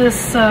get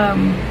this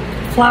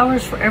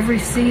flowers for every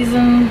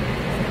season,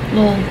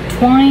 little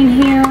twine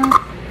here,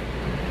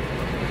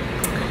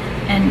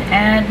 and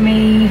add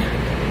me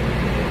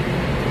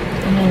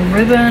a little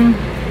ribbon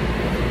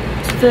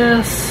to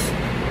this.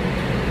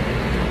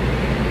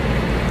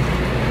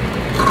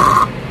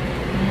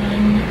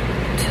 1,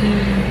 2,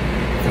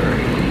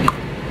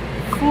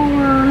 3, 4.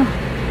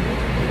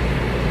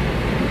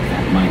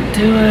 That might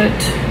do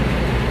it.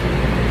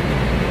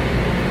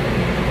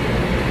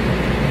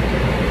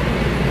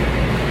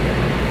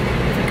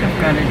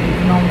 Got it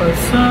even on both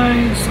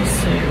sides. Let's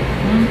see.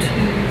 1, 2, 3,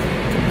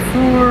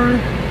 4.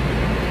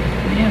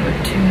 Yeah, but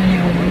too many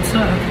on one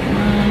side.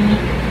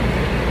 1,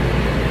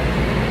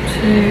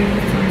 2,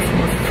 3,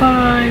 4,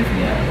 5.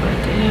 Yeah, I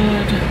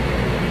did.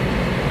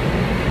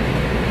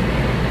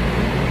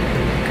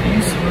 Okay,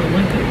 so we'll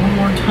loop it one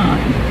more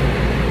time.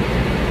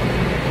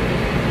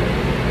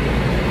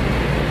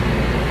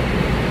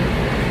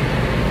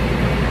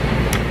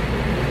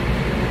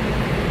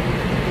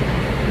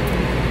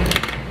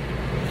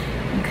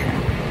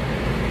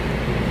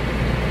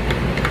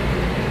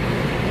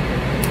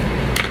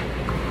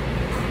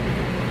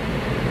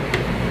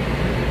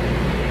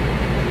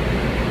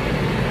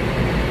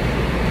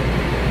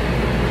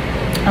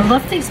 I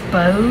love these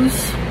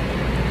bows,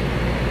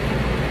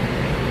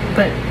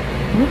 but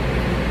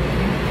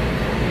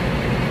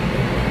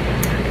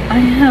I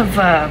have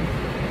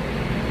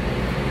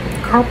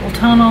carpal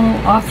tunnel,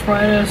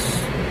 arthritis,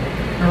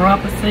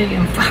 neuropathy,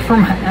 and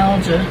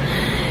fibromyalgia,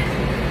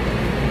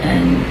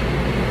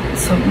 and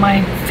so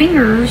my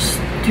fingers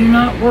do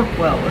not work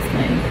well with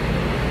me.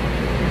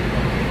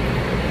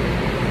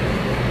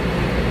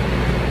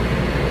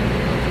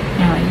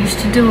 I used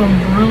to do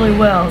them really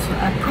well, so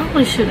I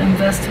probably should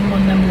invest in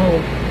one of them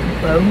little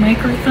bow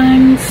maker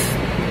things.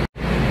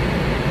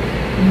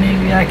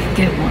 Maybe I could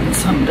get one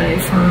someday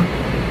for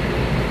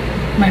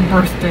my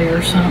birthday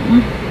or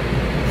something.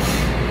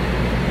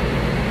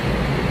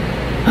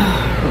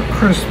 Or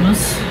Christmas.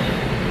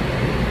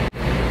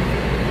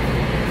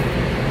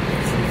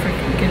 See if I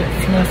can get it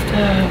fluffed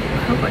up. I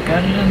hope I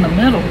got it in the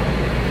middle.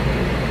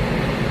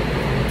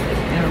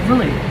 Yeah, I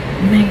really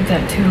made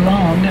that too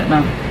long, didn't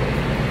I?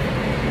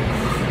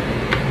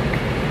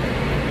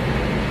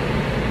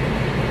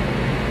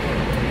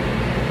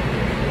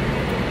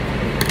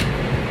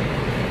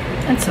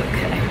 That's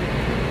okay.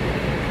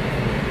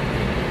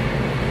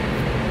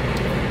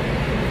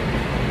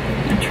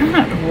 I try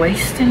not to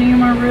waste any of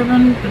my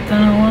ribbon, but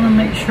then I want to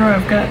make sure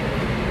I've got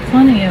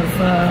plenty of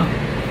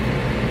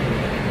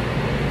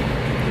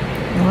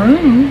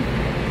room.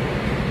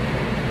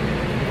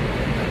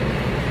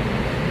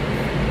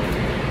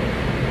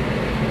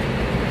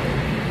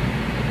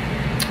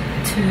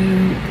 To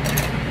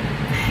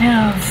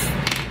have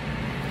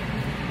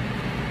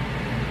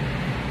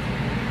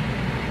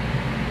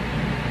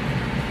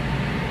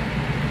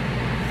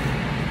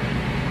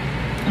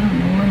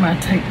I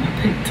take my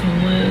pick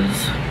tool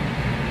is.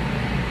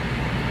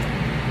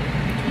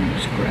 I'll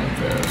just grab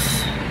this.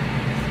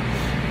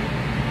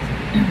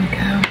 There we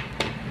go.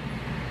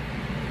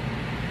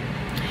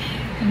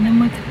 And then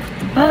we can put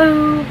the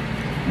bow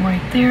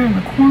right there in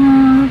the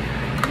corner.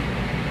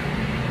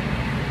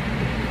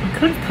 I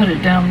could have put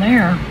it down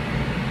there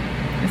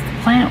if the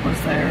plant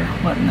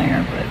wasn't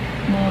there, but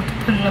we'll have to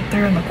put it up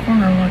there in the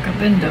corner like I've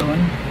been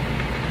doing.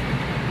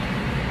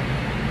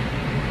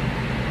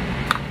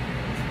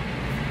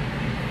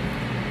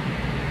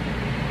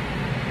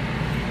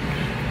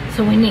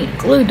 So we need a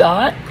glue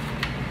dot.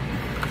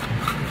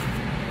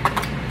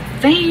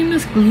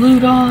 Famous glue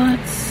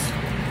dots.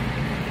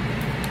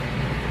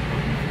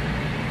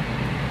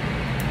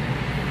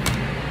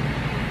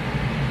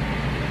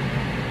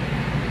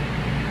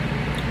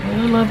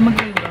 Really love my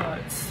glue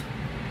dots.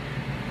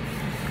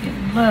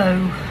 Getting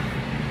low.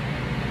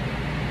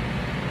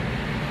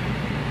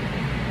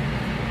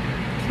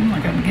 Seems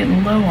like I'm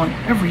getting low on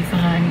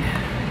everything.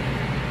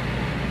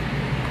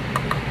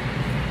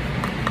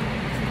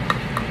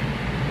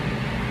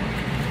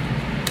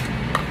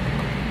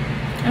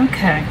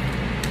 Okay,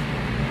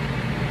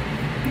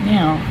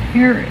 now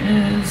here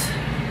is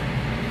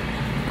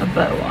a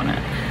bow on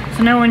it.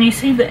 So now when you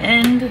see the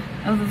end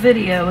of the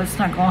video, it's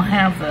not going to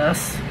have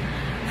this,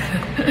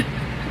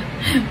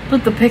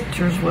 but the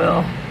pictures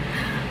will.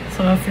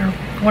 So if you're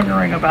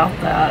wondering about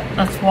that,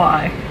 that's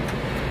why.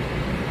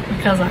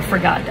 Because I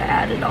forgot to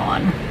add it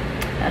on.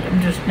 And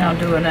I'm just now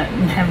doing it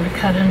and having to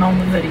cut in on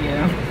the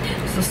video.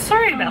 So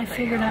sorry about that. I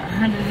figured out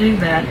how to do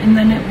that, and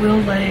then it will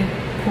lay,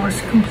 of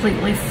course,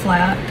 completely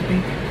flat to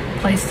be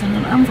placed in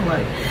an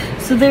envelope.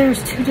 So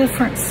there's two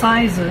different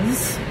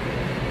sizes,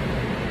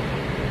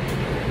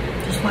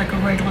 just like a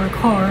regular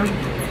card,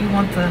 if you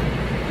want the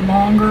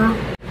longer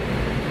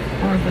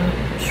or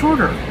the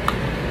shorter.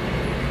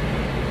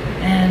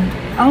 And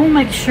I will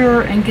make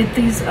sure and get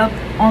these up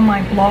on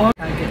my blog.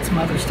 I get some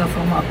other stuff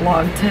on my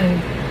blog too,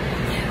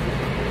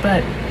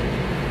 but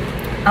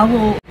I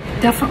will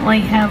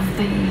definitely have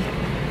the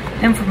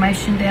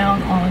information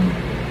down on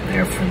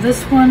there for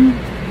this one.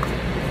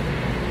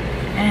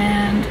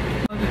 And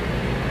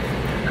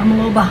I'm a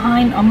little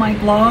behind on my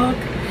blog,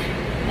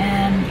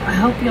 And I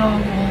hope y'all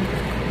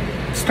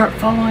will start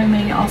following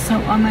me also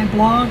on my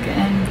blog,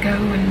 and go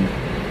and,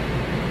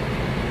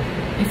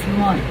 if you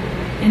want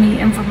any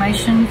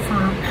information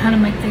for how to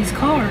make these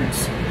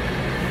cards.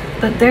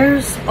 But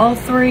there's all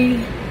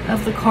 3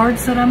 of the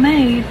cards that I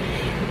made.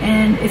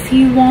 And if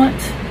you want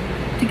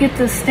to get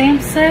the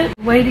stamp set,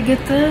 the way to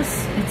get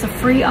this, it's a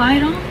free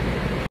item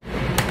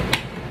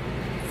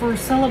for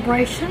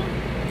celebration.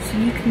 So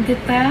you can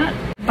get that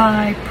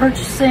by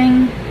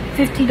purchasing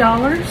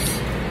 $50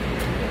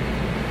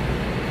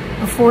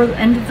 before the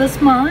end of this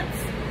month.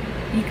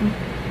 You can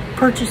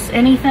purchase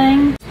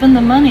anything, spend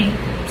the money,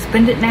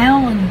 spend it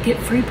now and get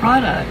free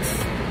products.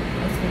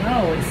 That's what I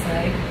always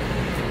say.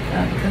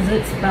 Because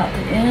it's about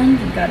to end.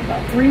 You've got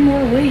about 3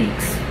 more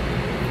weeks.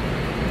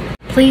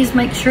 Please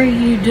make sure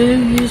you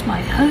do use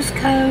my host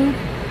code,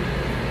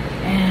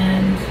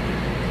 and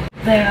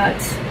that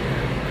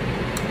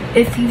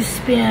if you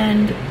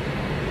spend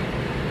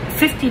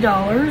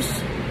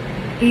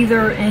 $50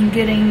 either in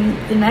getting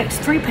the next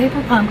 3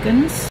 paper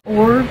pumpkins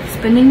or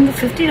spending the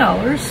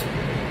 $50,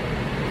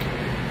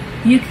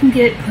 you can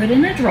get put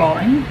in a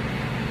drawing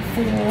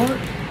for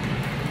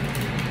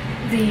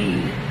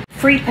the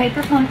free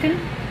paper pumpkin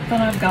that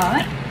I've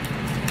got,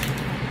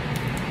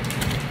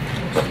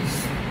 which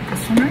is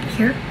this one right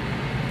here.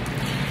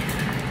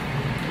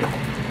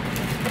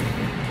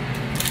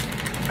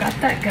 I've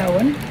got that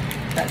going.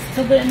 That's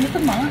till the end of the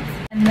month.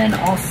 And then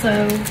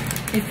also,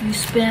 if you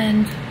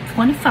spend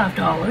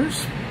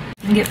 $25,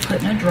 you can get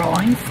put in a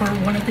drawing for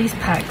one of these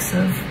packs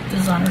of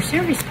designer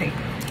series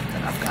paper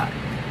that I've got.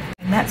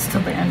 And that's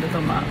till the end of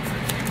the month.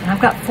 And I've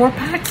got 4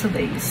 packs of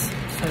these,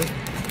 so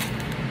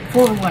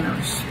 4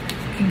 winners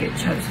can get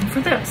chosen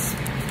for this.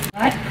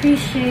 I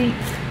appreciate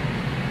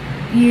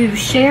you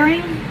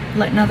sharing,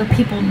 letting other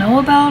people know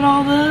about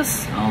all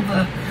this, all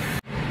the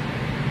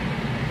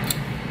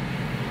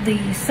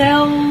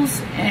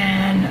sales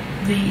and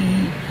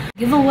the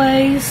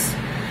giveaways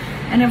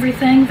and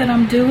everything that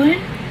I'm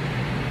doing.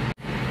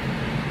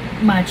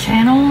 My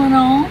channel and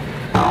all,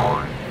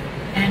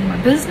 and my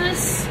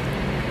business,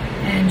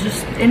 and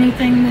just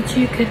anything that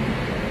you could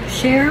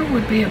share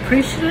would be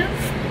appreciative.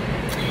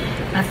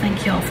 I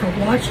thank y'all for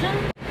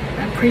watching.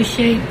 I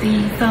appreciate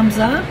the thumbs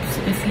ups.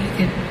 If you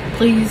could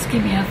please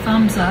give me a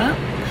thumbs up,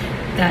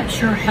 that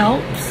sure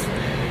helps.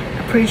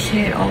 I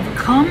appreciate all the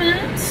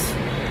comments.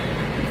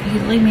 If you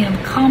leave me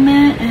a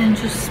comment and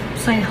just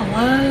say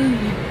hello,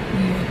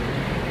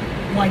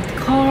 you like the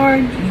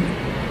card, you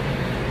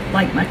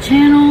like my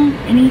channel,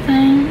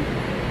 anything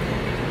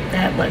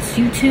that lets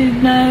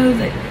YouTube know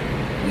that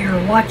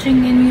you're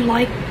watching and you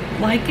like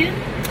it.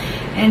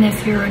 And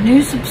if you're a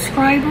new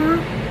subscriber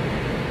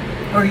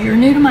or you're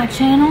new to my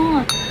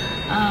channel,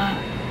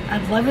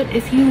 I'd love it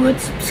if you would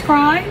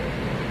subscribe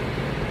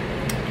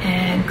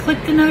and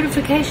click the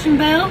notification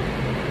bell,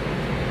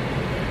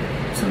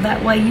 so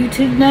that way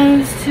YouTube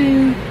knows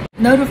to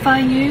notify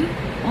you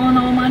on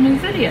all my new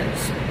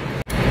videos.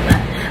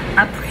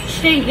 I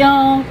appreciate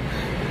y'all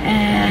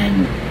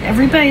and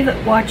everybody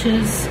that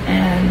watches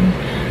and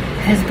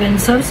has been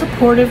so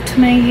supportive to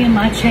me and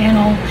my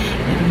channel,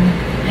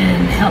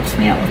 and helps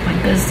me out with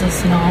my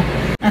business and all.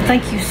 I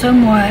thank you so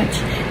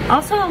much.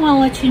 Also, I want to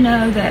let you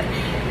know that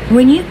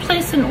when you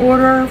place an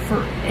order,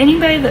 for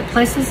anybody that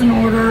places an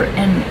order,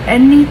 and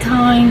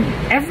anytime,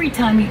 every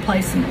time you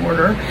place an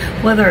order,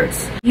 whether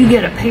it's you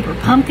get a paper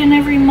pumpkin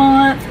every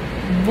month,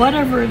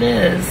 whatever it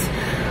is,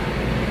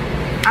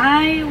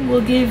 I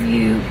will give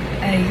you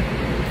a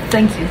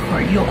thank you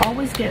card. You'll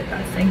always get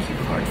a thank you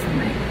card from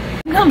me.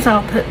 Sometimes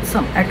I'll put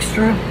some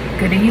extra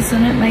goodies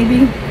in it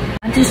maybe.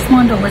 I just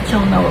wanted to let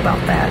y'all know about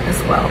that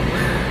as well.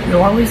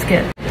 You'll always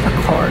get a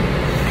card.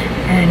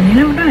 And you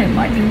never know, it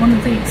might be one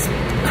of these.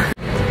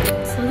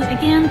 So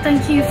again,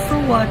 thank you for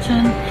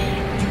watching.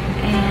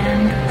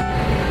 And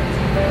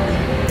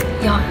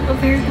y'all have a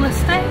very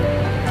blessed day.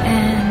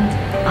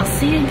 And I'll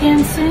see you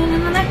again soon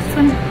in the next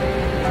one.